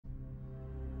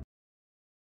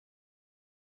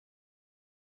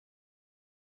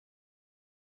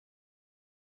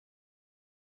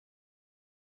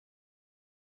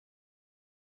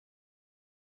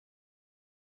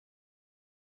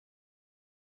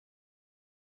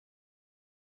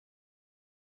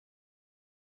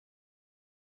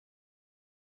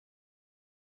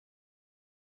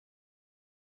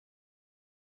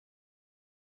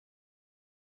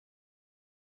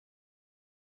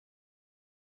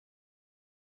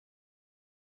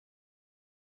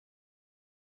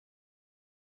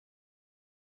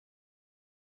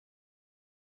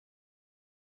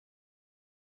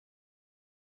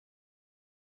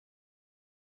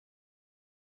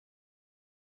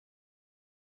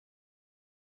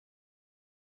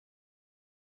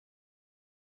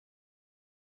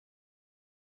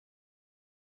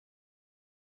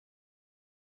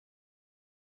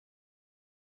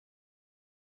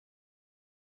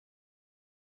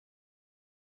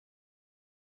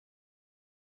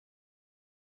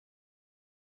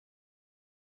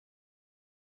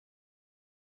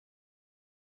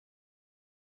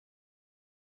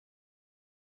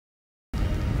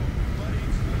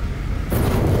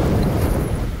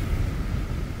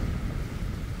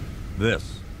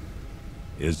This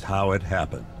is how it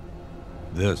happened.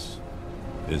 This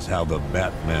is how the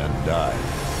Batman died.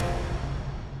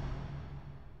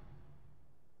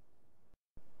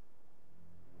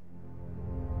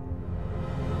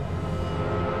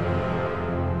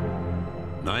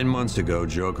 9 months ago,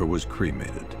 Joker was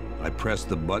cremated. I pressed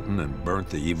the button and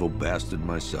burnt the evil bastard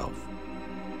myself.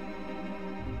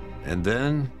 And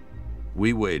then,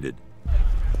 we waited.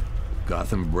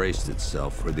 Gotham braced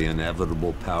itself for the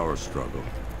inevitable power struggle.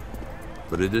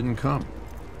 But it didn't come.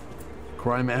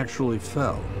 Crime actually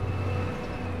fell.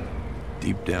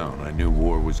 Deep down, I knew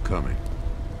war was coming.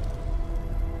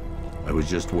 I was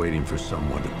just waiting for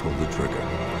someone to pull the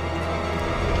trigger.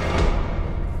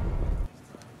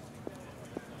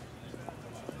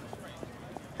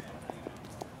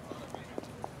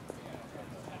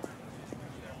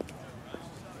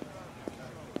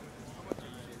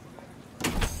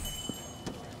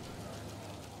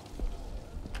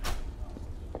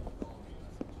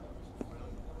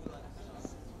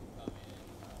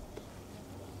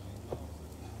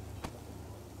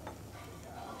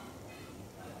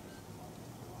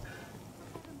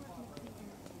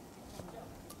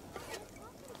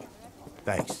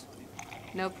 Thanks.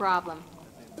 No problem.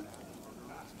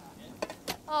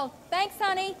 Oh, thanks,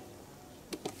 honey.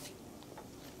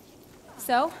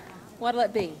 So, what'll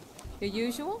it be? Your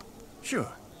usual? Sure.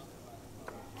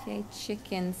 Okay,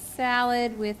 chicken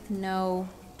salad with no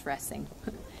dressing.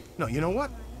 No, you know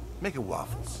what? Make it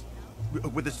waffles.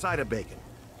 With a side of bacon.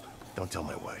 Don't tell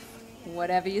my wife.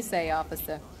 Whatever you say,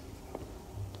 officer.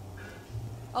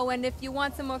 Oh, and if you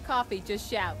want some more coffee, just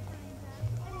shout.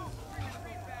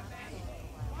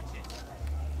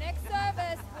 Next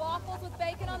service, waffles with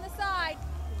bacon on the side.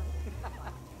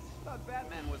 Thought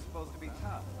Batman was supposed to be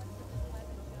tough.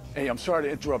 Hey, I'm sorry to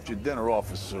interrupt your dinner,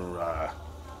 Officer,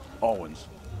 Owens.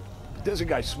 But there's a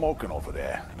guy smoking over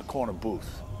there in the corner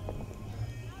booth.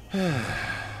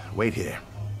 Wait here.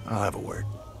 I'll have a word.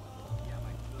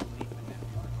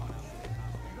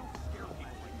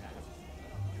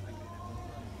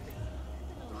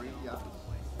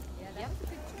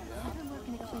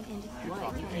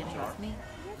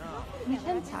 We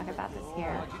shouldn't talk about this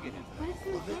here. What is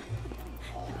this?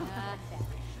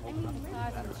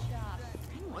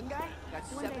 One guy got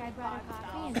One day I brought her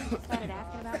coffee and she started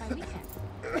asking about my weekend.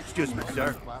 Excuse me,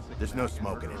 sir. There's no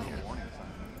smoking in here.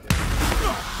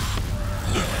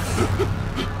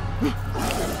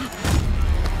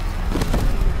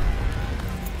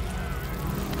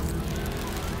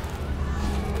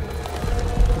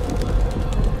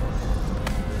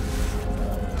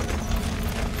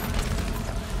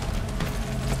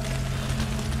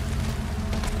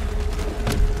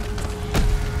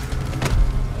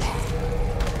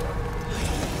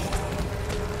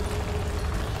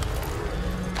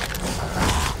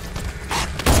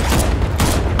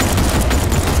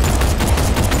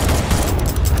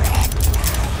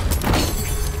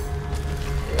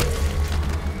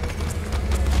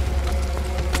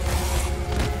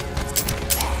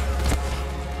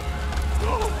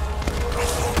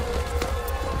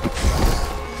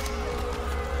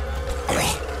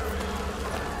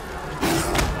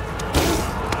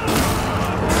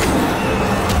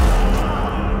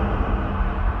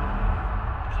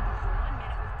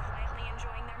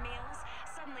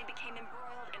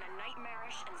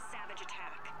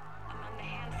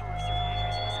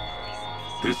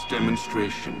 This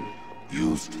demonstration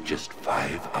used just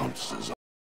 5 ounces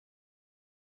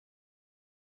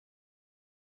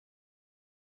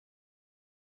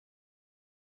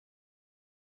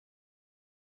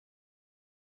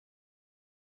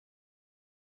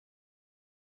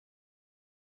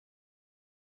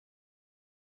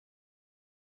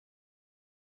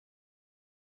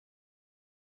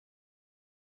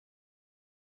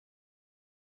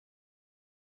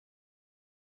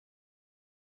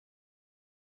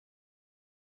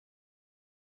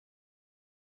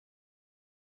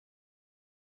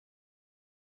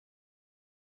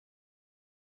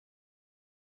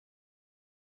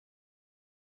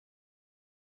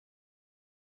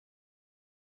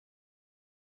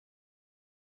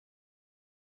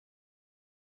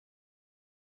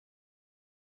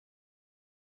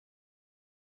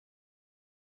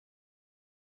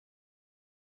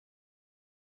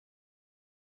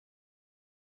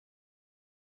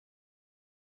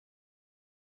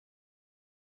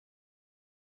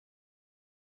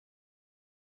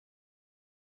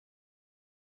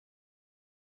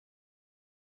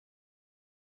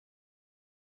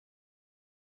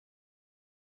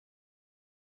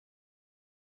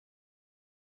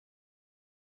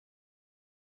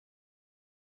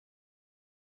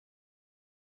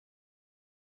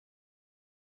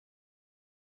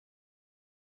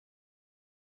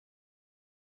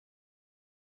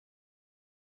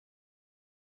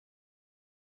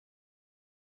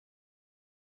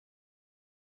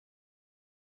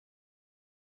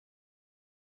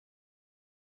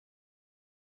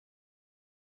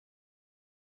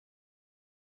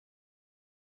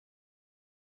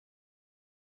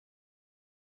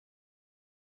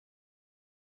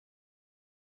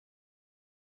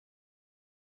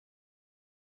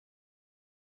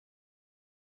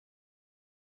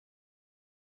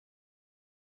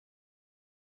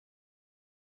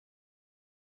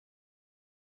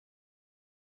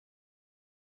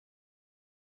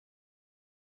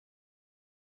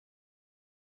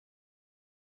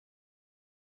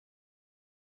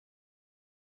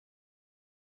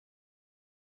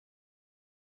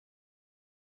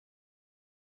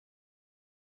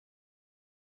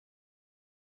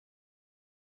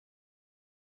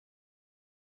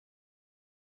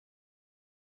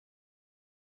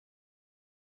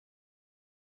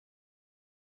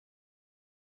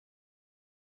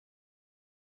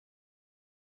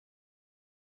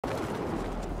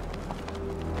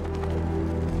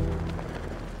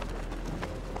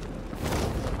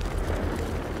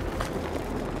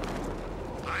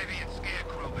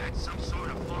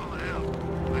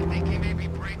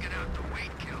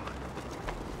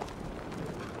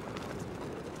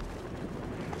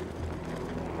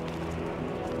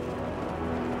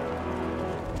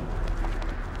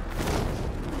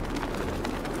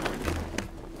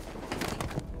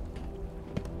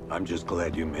I'm just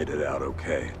glad you made it out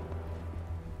okay.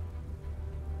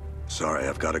 Sorry,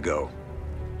 I've got to go.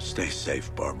 Stay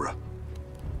safe, Barbara.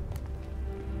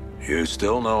 You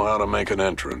still know how to make an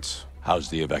entrance. How's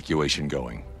the evacuation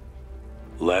going?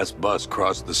 Last bus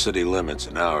crossed the city limits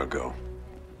an hour ago.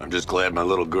 I'm just glad my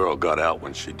little girl got out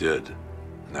when she did.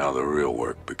 Now the real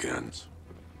work begins.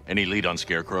 Any lead on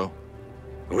Scarecrow?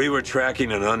 We were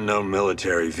tracking an unknown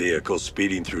military vehicle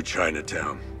speeding through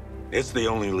Chinatown. It's the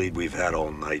only lead we've had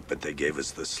all night, but they gave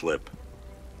us the slip.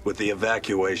 With the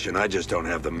evacuation, I just don't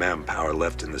have the manpower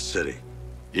left in the city.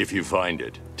 If you find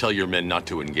it, tell your men not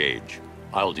to engage.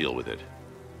 I'll deal with it.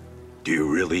 Do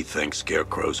you really think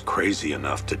Scarecrow's crazy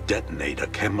enough to detonate a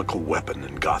chemical weapon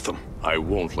in Gotham? I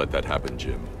won't let that happen,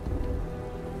 Jim.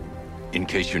 In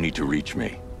case you need to reach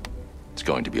me, it's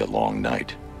going to be a long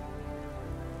night.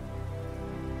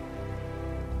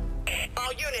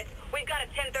 All units, we've got a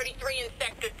 1033 in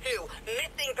Sector 2.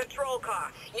 Missing patrol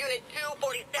car. Unit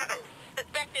 247.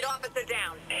 Suspected officer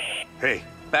down. Hey,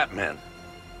 Batman.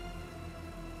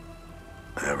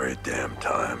 Every damn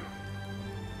time.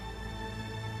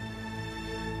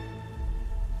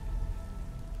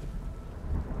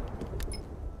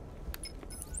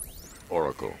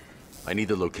 Oracle, I need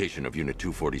the location of Unit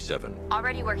 247.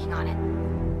 Already working on it.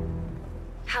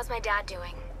 How's my dad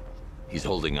doing? He's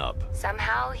holding up.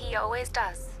 Somehow, he always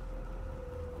does.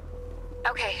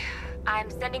 Okay, I'm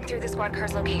sending through the squad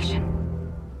car's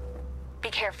location. Be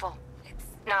careful. It's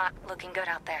not looking good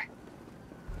out there.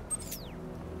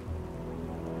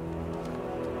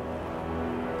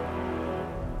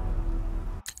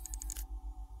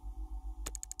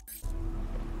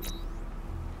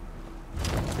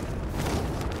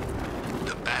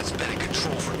 The Bat's been in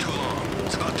control for too long.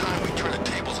 It's about time we turn the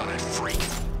tables on that freak.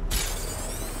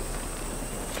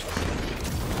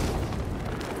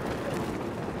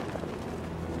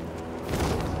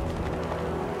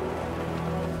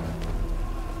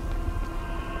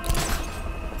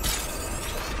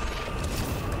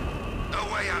 No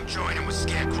way I'm joining with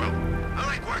Scarecrow. I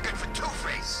like working for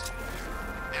Two-Face.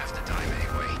 Half the time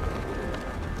anyway.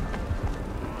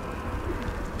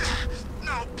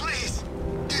 No, please!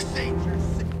 This ain't your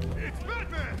It's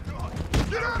Batman!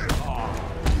 Get out of here!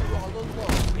 You're all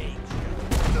alone, Angel.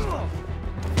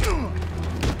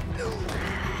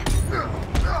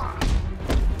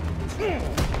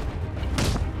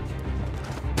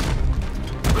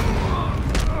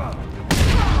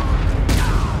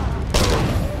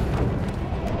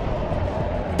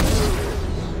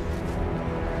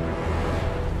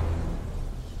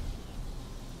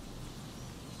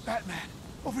 Batman,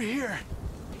 over here.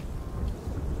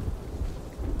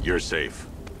 You're safe.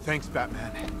 Thanks,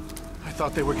 Batman. I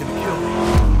thought they were gonna kill me.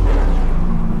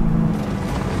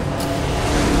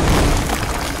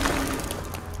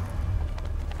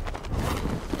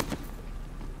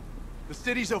 The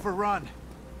city's overrun.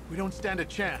 We don't stand a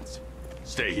chance.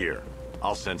 Stay here.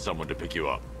 I'll send someone to pick you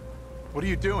up. What are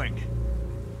you doing?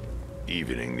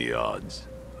 Evening the odds.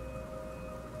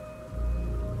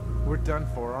 We're done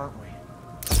for, aren't we?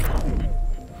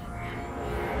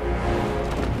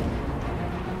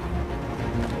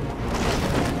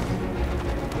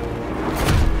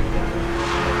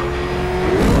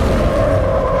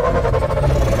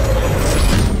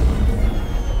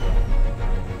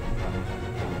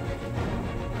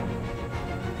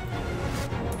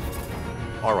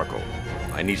 Oracle,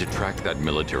 I need to track that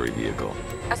military vehicle.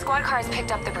 A squad car has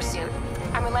picked up the pursuit.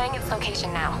 I'm relaying its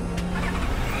location now.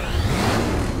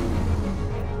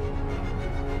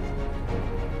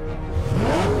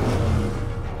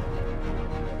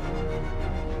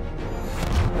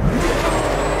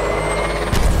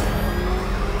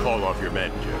 Call off your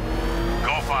men, Jim.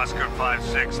 Golf Oscar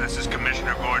 5-6, this is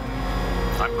Commissioner Gordon.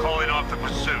 I'm calling off the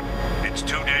pursuit. It's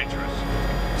too dangerous.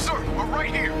 Sir, we're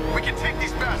right here. We can take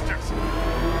these bastards.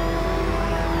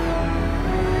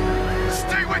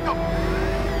 Stay with them!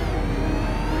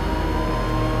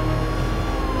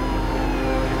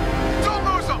 Don't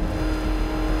lose them!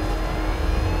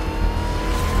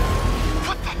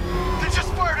 What the? They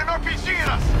just fired an RPG at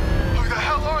us! Who the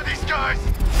hell are these guys?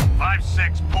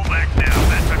 5-6, pull back now.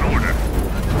 That's an order.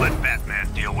 Let Batman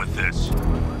deal with this.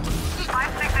 5-6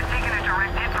 has taken a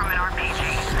direct hit from an RPG.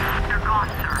 They're gone,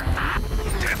 sir.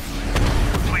 Tim,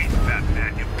 please,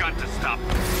 Batman, you've got to stop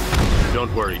them.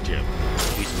 Don't worry, Jim.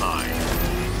 He's mine.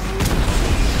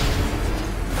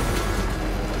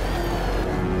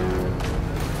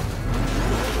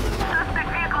 Suspect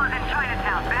vehicle is in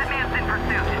Chinatown. Batman's in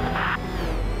pursuit.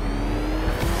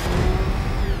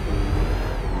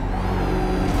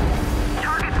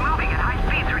 Target's moving at high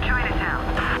speed through Chinatown.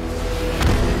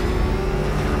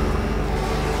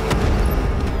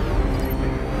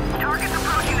 Target's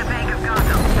approaching the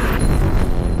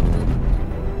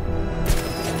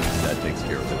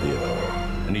vehicle.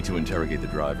 I need to interrogate the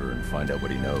driver and find out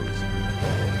what he knows.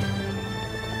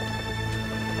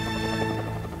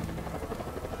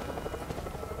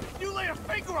 If you lay a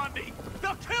finger on me,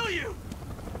 they'll kill you!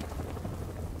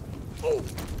 Oh!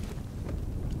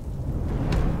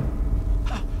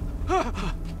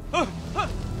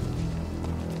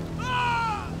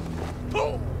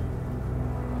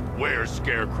 Where's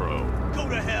Scarecrow? Go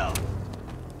to hell!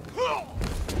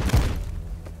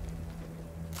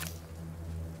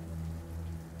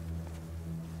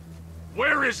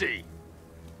 Where is he?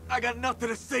 I got nothing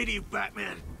to say to you,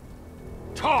 Batman.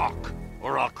 Talk,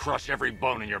 or I'll crush every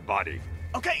bone in your body.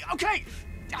 Okay, okay!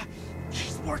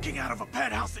 He's working out of a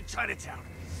penthouse in Chinatown.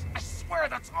 I swear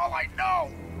that's all I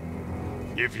know!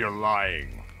 If you're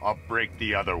lying, I'll break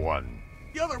the other one.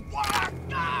 The other one!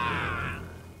 Ah!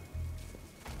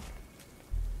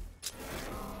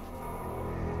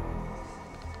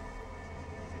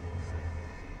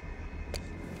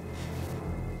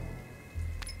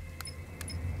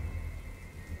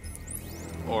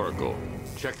 Oracle,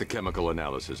 check the chemical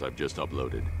analysis I've just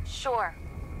uploaded. Sure.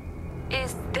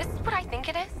 Is this what I think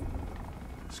it is?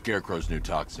 Scarecrow's new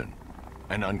toxin.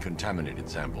 An uncontaminated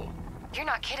sample. You're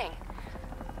not kidding.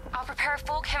 I'll prepare a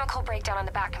full chemical breakdown on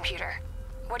the back computer.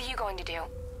 What are you going to do?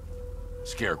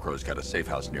 Scarecrow's got a safe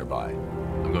house nearby.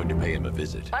 I'm going to pay him a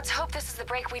visit. Let's hope this is the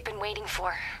break we've been waiting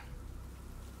for.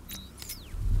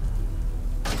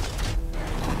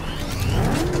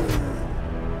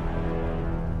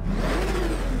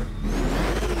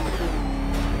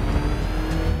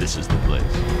 This is the place.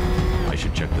 I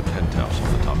should check the penthouse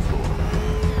on the top floor.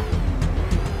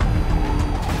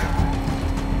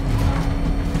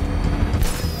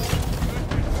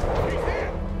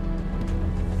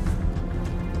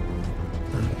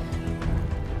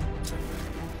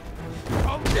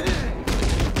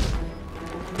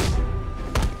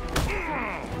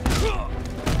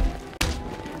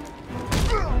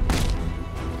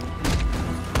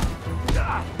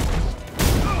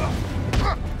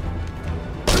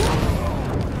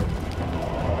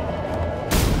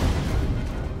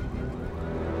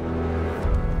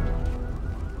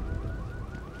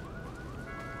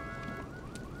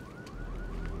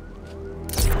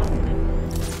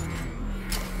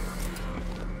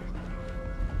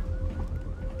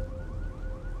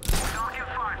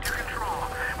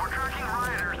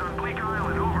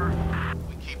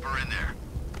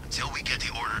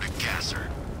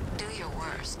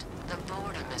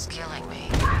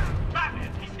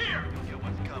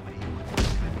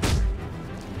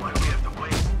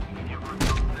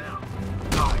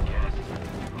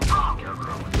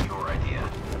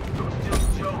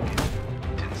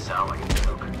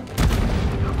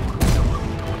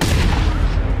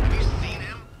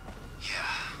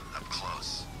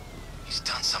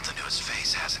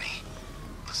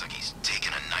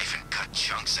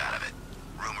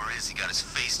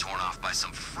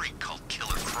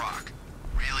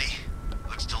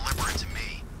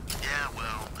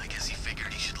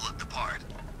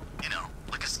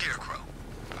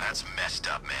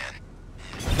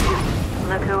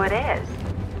 Look who it is.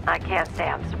 I can't say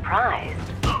I'm surprised.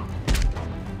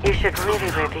 You should really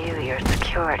review your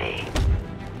security.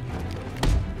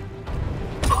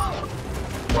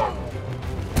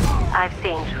 I've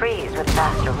seen trees with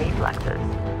faster reflexes.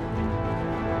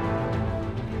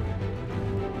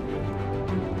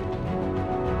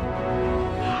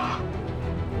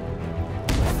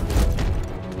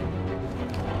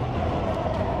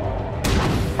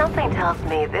 Something tells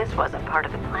me this wasn't part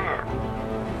of the plan.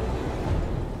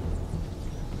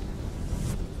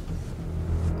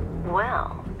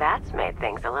 Well, that's made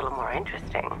things a little more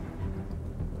interesting.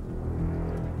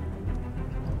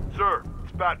 Sir,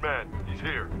 it's Batman. He's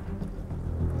here.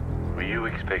 Were you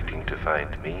expecting to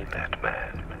find me,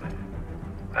 Batman?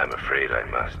 I'm afraid I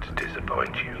must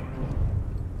disappoint you.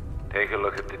 Take a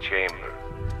look at the chamber.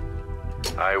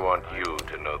 I want you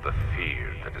to know the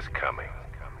fear that is coming.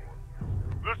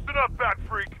 Listen up, Bat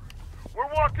Freak.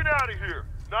 We're walking out of here,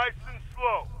 nice and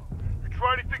slow. You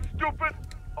try anything stupid,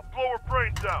 I'll blow her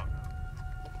brains out.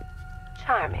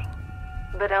 Charming.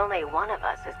 But only one of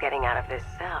us is getting out of this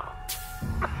cell.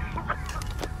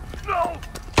 No!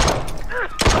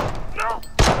 No!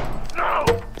 No!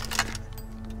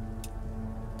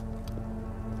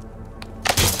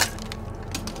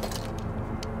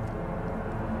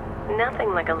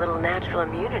 Nothing like a little natural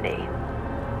immunity.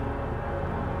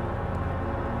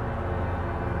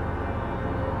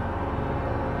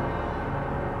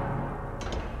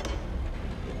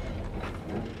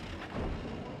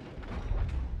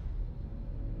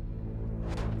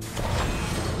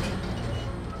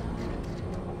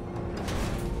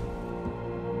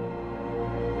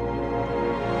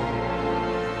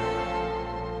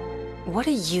 What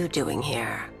are you doing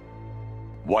here?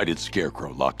 Why did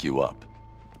Scarecrow lock you up?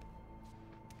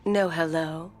 No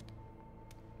hello?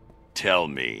 Tell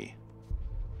me.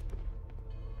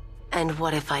 And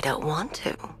what if I don't want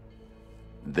to?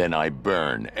 Then I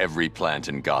burn every plant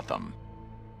in Gotham.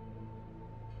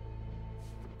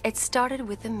 It started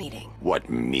with a meeting. What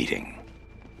meeting?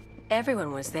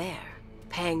 Everyone was there.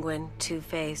 Penguin,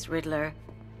 Two-Face, Riddler,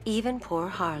 even poor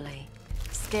Harley.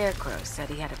 Scarecrow said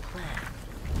he had a plan.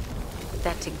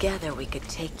 That together we could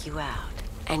take you out,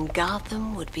 and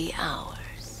Gotham would be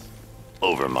ours.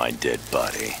 Over my dead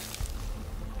body.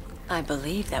 I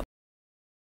believe that.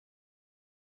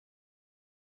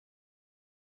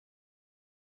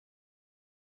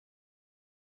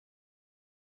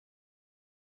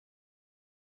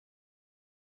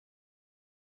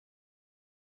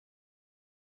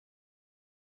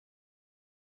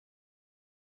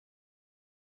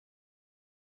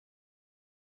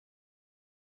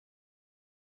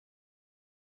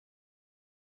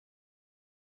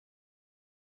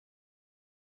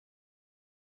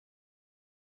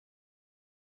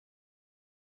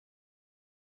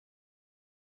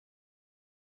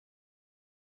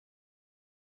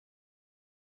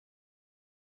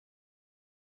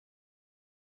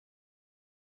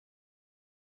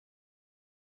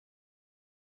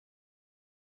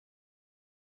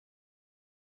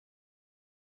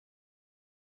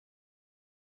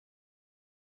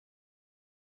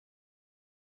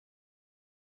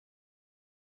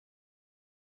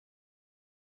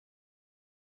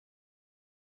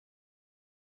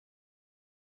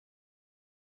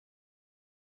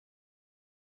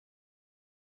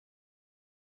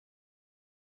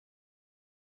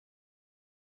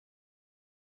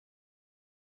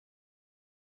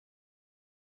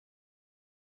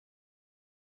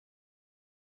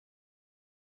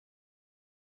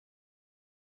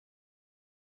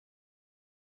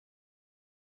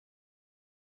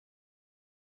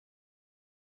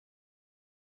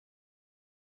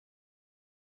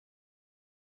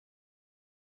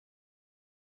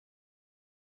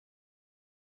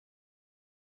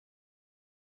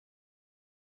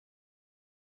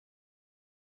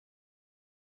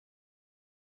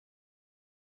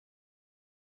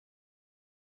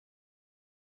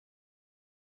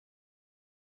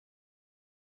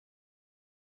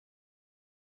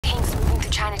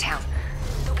 Chinatown.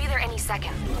 They'll be there any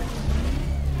second.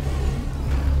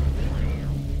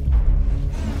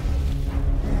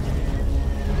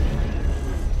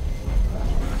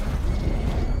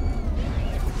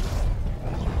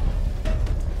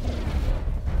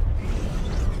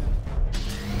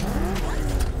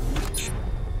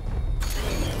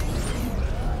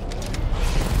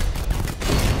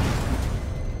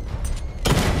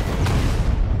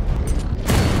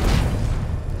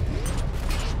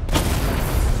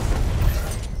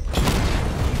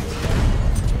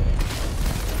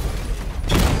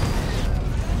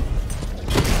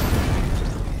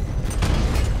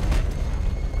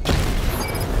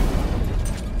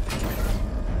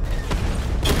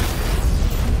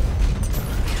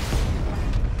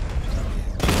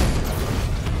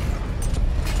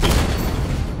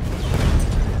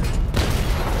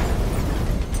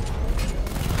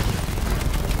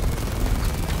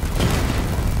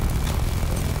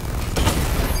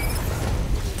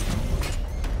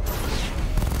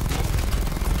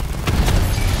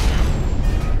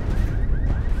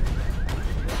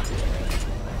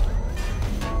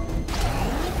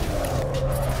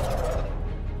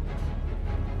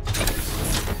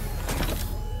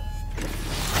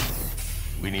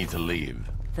 We need to leave.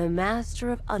 The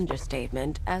master of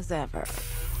understatement as ever.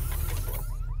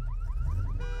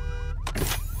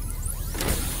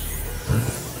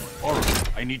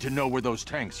 Alright, I need to know where those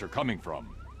tanks are coming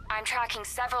from. I'm tracking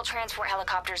several transport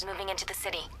helicopters moving into the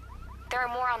city. There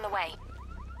are more on the way.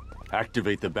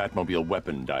 Activate the Batmobile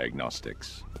weapon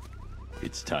diagnostics.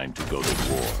 It's time to go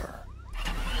to war.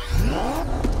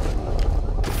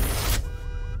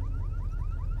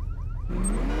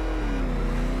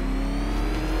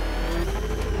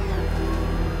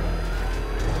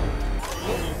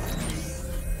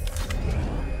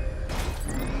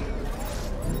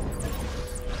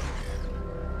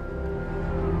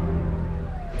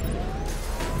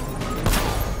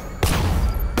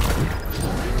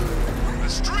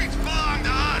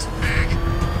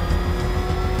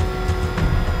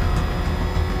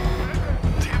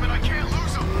 Damn it, I can't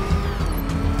lose him!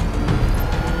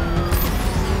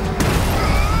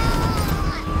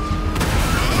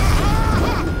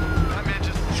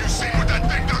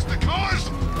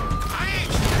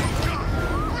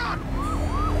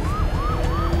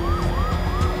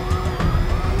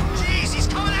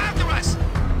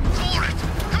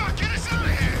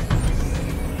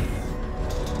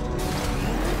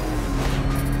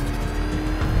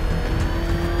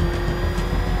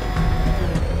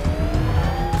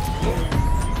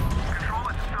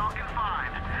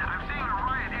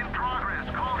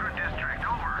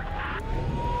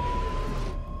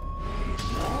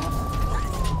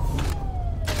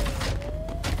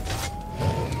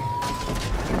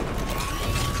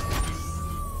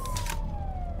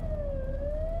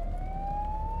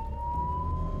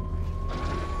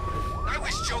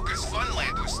 Joker's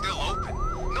Funland was still open.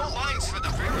 No lines for the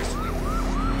Ferris wheel.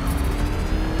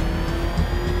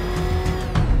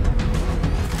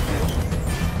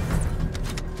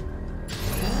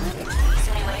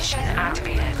 Simulation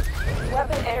activated.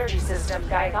 Weapon energy system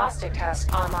diagnostic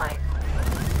test online.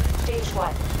 Stage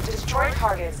 1. Destroy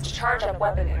targets to charge up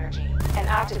weapon energy and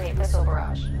activate missile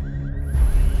barrage.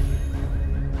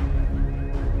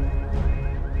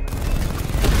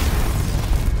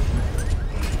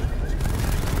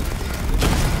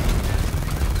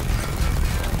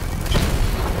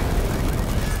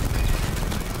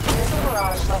 Missile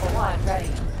barrage level 1 ready.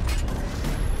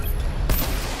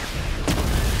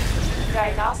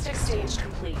 Diagnostic stage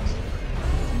complete.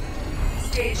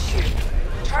 Stage 2.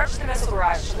 Charge the missile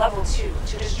barrage to level 2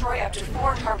 to destroy up to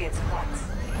 4 targets at once.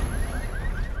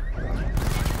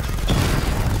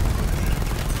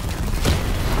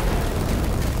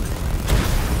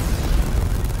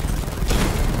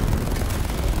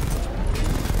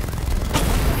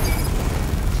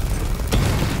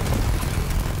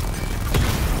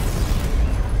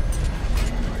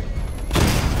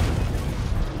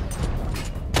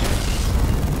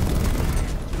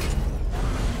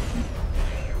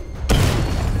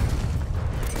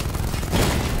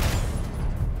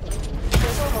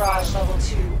 Level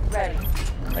 2 ready.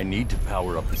 I need to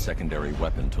power up the secondary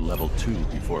weapon to level 2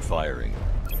 before firing.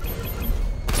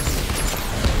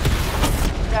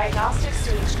 Diagnostic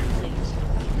stage complete.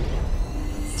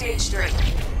 Stage 3.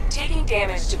 Taking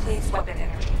damage depletes weapon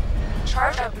energy.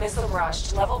 Charge up missile barrage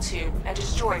to level 2 and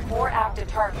destroy 4 active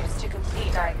targets to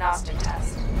complete diagnostic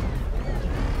test.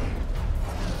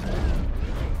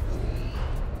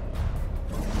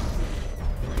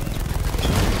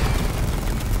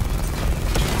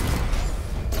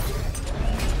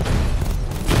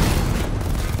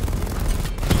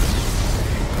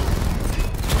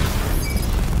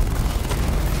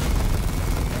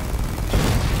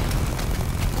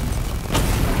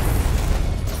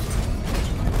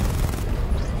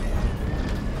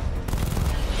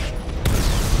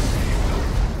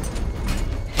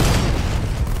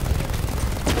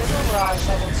 Barrage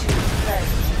level 2 ready.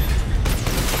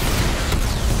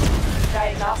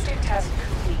 Diagnostic test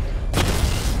complete.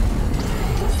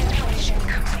 Simulation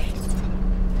complete.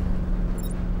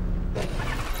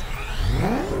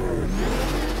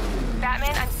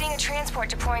 Batman, I'm seeing a transport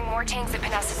deploying more tanks at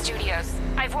Panessa Studios.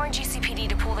 I've warned GCPD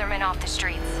to pull their men off the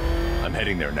streets. I'm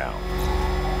heading there now.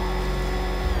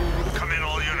 Come in,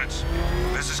 all units.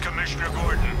 This is Commissioner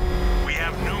Gordon. We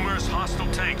have numerous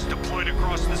hostile tanks deployed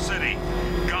across the city.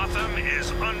 Gotham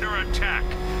is under attack.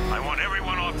 I want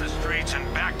everyone off the streets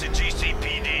and back to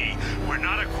GCPD. We're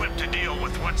not equipped to deal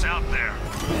with what's out there.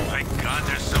 Thank God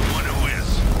there's someone who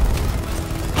is.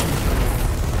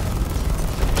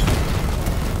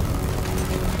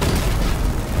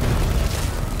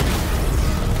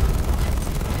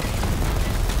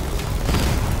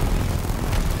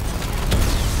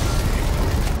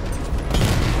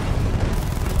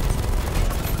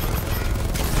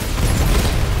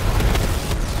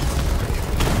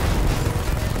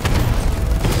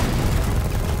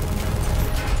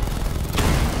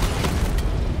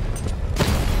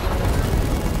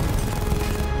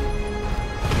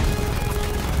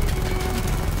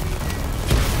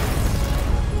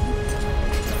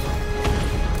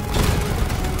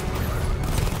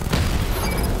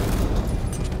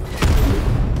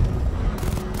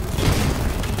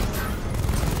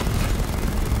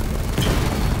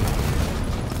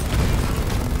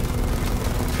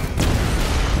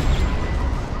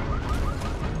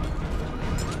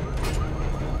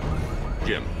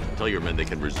 Jim, tell your men they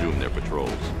can resume their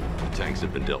patrols. The tanks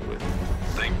have been dealt with.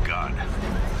 Thank God.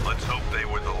 Let's hope they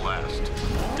were the last.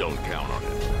 Don't count on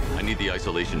it. I need the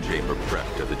isolation chamber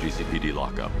prepped at the GCPD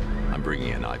lockup. I'm bringing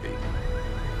in Ivy.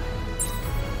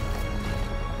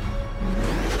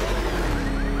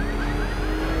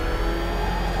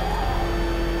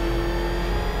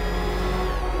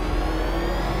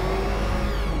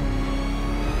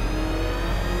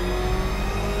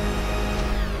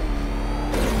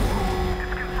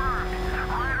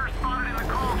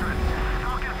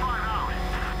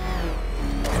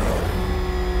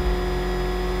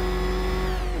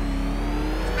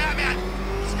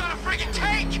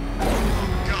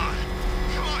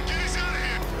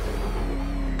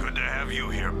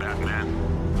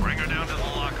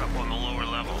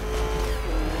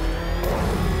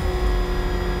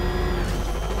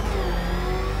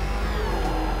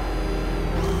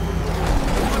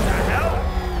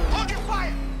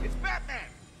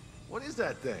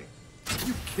 That thing? Are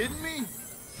you kidding me?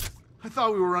 I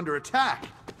thought we were under attack.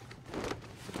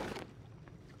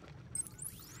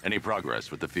 Any progress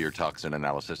with the fear toxin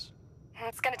analysis?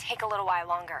 It's gonna take a little while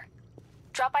longer.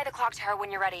 Drop by the clock tower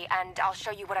when you're ready, and I'll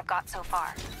show you what I've got so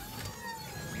far.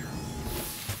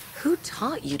 Who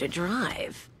taught you to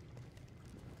drive?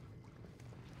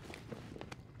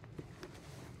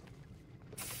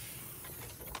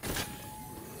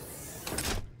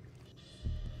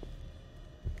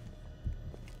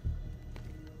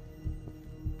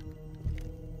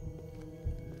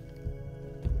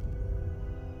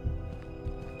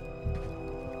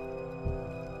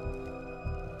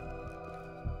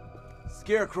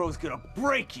 Scarecrow's gonna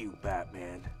break you,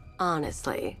 Batman.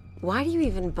 Honestly, why do you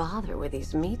even bother with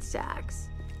these meat sacks?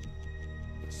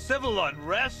 Civil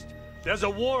unrest? There's a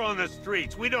war on the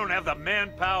streets. We don't have the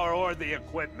manpower or the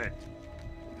equipment.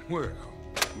 Well,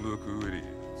 look who it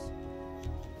is.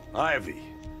 Ivy.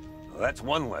 Well, that's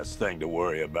one less thing to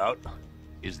worry about.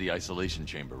 Is the isolation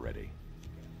chamber ready?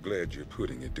 Glad you're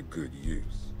putting it to good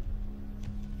use.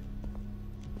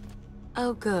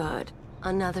 Oh good,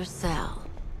 another cell.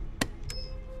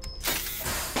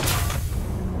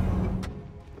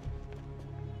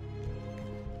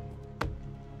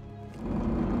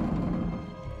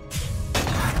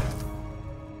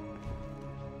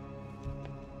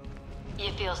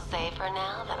 You feel safer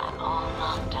now that I'm all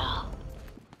locked up?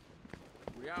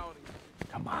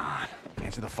 Come on.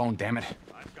 Answer the phone, damn it.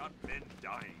 I've got men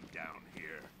dying down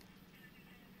here.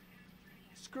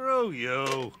 Screw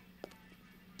you.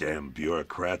 Damn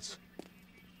bureaucrats.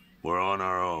 We're on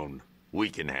our own. We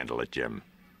can handle it, Jim.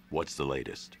 What's the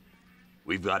latest?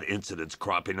 We've got incidents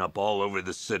cropping up all over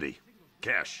the city.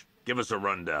 Cash, give us a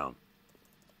rundown.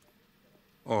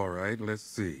 All right, let's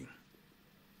see.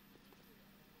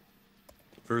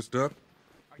 First up,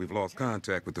 we've lost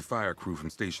contact with the fire crew from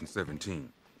Station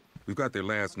 17. We've got their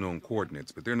last known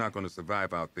coordinates, but they're not going to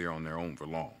survive out there on their own for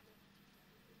long.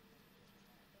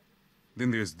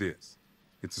 Then there's this.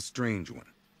 It's a strange one.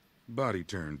 Body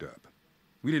turned up.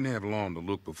 We didn't have long to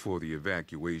look before the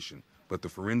evacuation, but the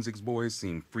forensics boys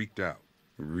seemed freaked out.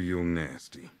 Real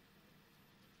nasty.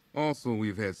 Also,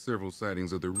 we've had several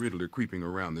sightings of the Riddler creeping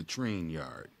around the train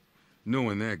yard.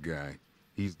 Knowing that guy,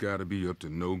 he's got to be up to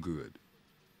no good.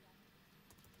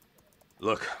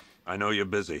 Look, I know you're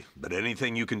busy, but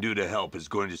anything you can do to help is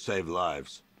going to save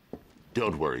lives.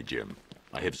 Don't worry, Jim.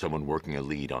 I have someone working a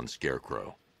lead on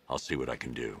Scarecrow. I'll see what I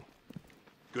can do.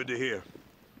 Good to hear.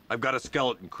 I've got a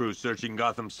skeleton crew searching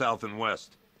Gotham South and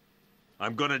West.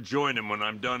 I'm gonna join him when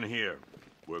I'm done here.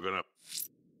 We're gonna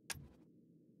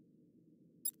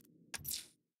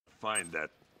find that.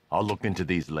 I'll look into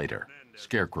these later.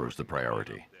 Scarecrow's the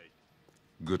priority.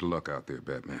 Good luck out there,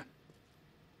 Batman.